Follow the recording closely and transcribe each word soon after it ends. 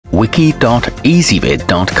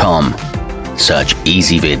wiki.ezvid.com. Search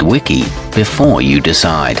Ezvid Wiki before you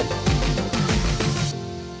decide.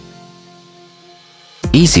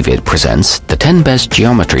 Ezvid presents the 10 best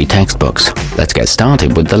geometry textbooks. Let's get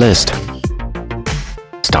started with the list.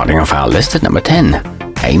 Starting off our list at number 10.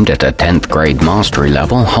 Aimed at a 10th grade mastery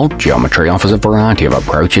level, Holt Geometry offers a variety of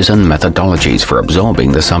approaches and methodologies for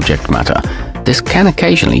absorbing the subject matter. This can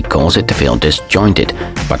occasionally cause it to feel disjointed,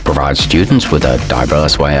 but provides students with a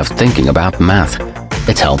diverse way of thinking about math.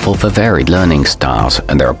 It's helpful for varied learning styles,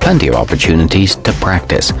 and there are plenty of opportunities to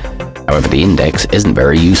practice. However, the index isn't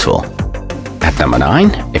very useful. At number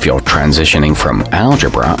 9, if you're transitioning from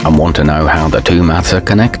algebra and want to know how the two maths are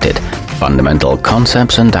connected, Fundamental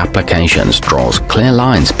Concepts and Applications draws clear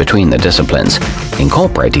lines between the disciplines,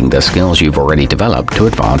 incorporating the skills you've already developed to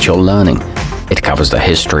advance your learning. It covers the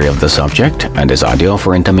history of the subject and is ideal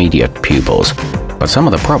for intermediate pupils, but some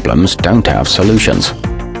of the problems don't have solutions.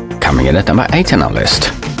 Coming in at number 8 on our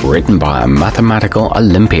list. Written by a mathematical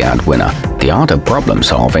Olympiad winner, The Art of Problem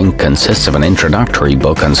Solving consists of an introductory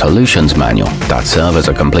book and solutions manual that serve as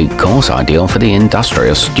a complete course ideal for the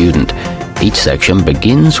industrious student. Each section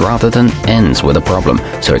begins rather than ends with a problem,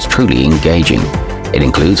 so it's truly engaging. It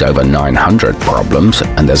includes over 900 problems,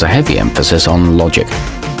 and there's a heavy emphasis on logic.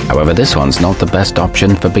 However, this one's not the best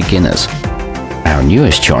option for beginners. Our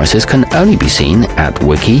newest choices can only be seen at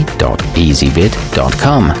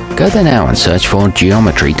wiki.ezvid.com. Go there now and search for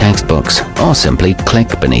geometry textbooks, or simply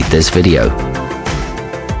click beneath this video.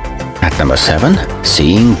 At number 7,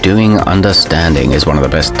 Seeing, Doing, Understanding is one of the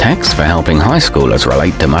best texts for helping high schoolers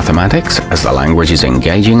relate to mathematics, as the language is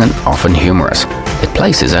engaging and often humorous. It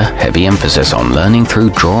places a heavy emphasis on learning through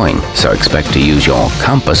drawing, so expect to use your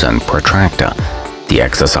compass and protractor. The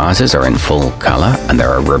exercises are in full color, and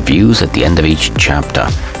there are reviews at the end of each chapter,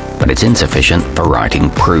 but it's insufficient for writing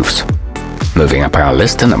proofs. Moving up our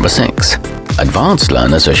list to number 6. Advanced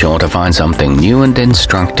learners are sure to find something new and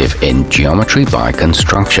instructive in Geometry by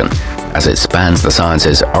Construction, as it spans the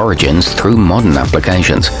science's origins through modern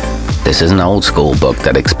applications. This is an old-school book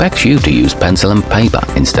that expects you to use pencil and paper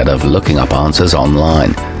instead of looking up answers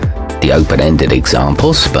online. The open-ended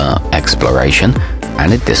examples spur exploration,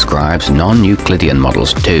 and it describes non-Euclidean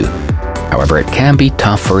models too. However, it can be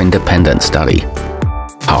tough for independent study.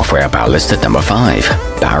 Halfway up our list at number 5,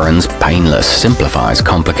 Barron's Painless simplifies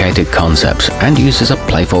complicated concepts and uses a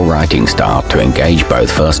playful writing style to engage both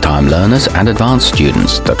first-time learners and advanced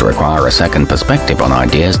students that require a second perspective on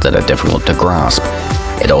ideas that are difficult to grasp.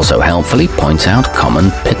 It also helpfully points out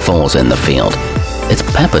common pitfalls in the field. It's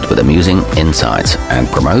peppered with amusing insights and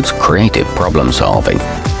promotes creative problem solving,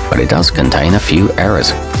 but it does contain a few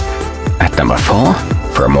errors. At number 4,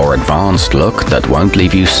 for a more advanced look that won't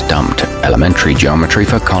leave you stumped, Elementary Geometry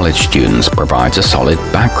for College Students provides a solid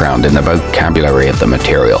background in the vocabulary of the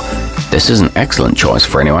material. This is an excellent choice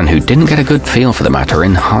for anyone who didn't get a good feel for the matter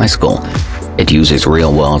in high school. It uses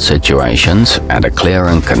real-world situations and a clear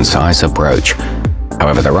and concise approach.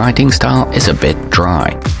 However, the writing style is a bit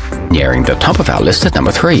dry. Nearing the top of our list at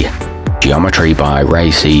number 3. Geometry by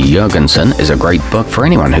Ray C. Jurgensen is a great book for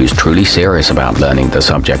anyone who's truly serious about learning the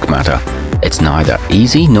subject matter. It's neither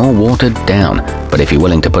easy nor watered down, but if you're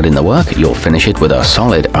willing to put in the work, you'll finish it with a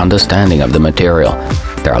solid understanding of the material.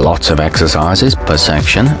 There are lots of exercises per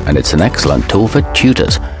section, and it's an excellent tool for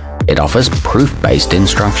tutors. It offers proof-based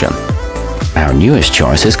instruction. Our newest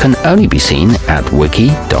choices can only be seen at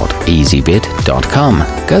wiki.ezvid.com.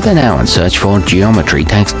 Go there now and search for geometry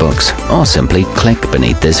textbooks, or simply click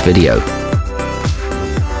beneath this video.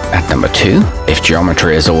 At number 2, if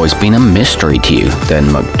geometry has always been a mystery to you, then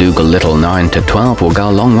mcdougal Littell 9 to 12 will go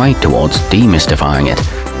a long way towards demystifying it.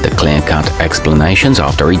 The clear-cut explanations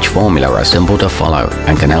after each formula are simple to follow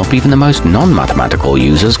and can help even the most non-mathematical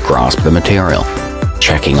users grasp the material.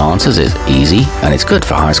 Checking answers is easy, and it's good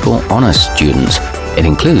for high school honors students. It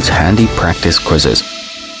includes handy practice quizzes.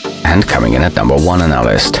 And coming in at number 1 on our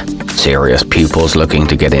list, serious pupils looking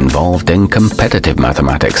to get involved in competitive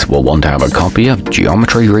mathematics will want to have a copy of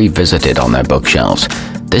Geometry Revisited on their bookshelves.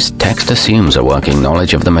 This text assumes a working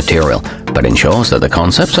knowledge of the material, but ensures that the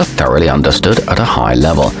concepts are thoroughly understood at a high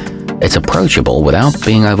level. It's approachable without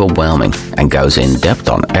being overwhelming and goes in depth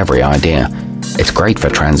on every idea. It's great for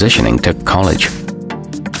transitioning to college.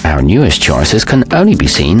 Our newest choices can only be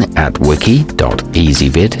seen at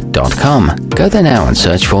wiki.ezvid.com. Go there now and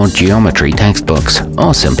search for geometry textbooks,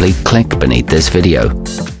 or simply click beneath this video.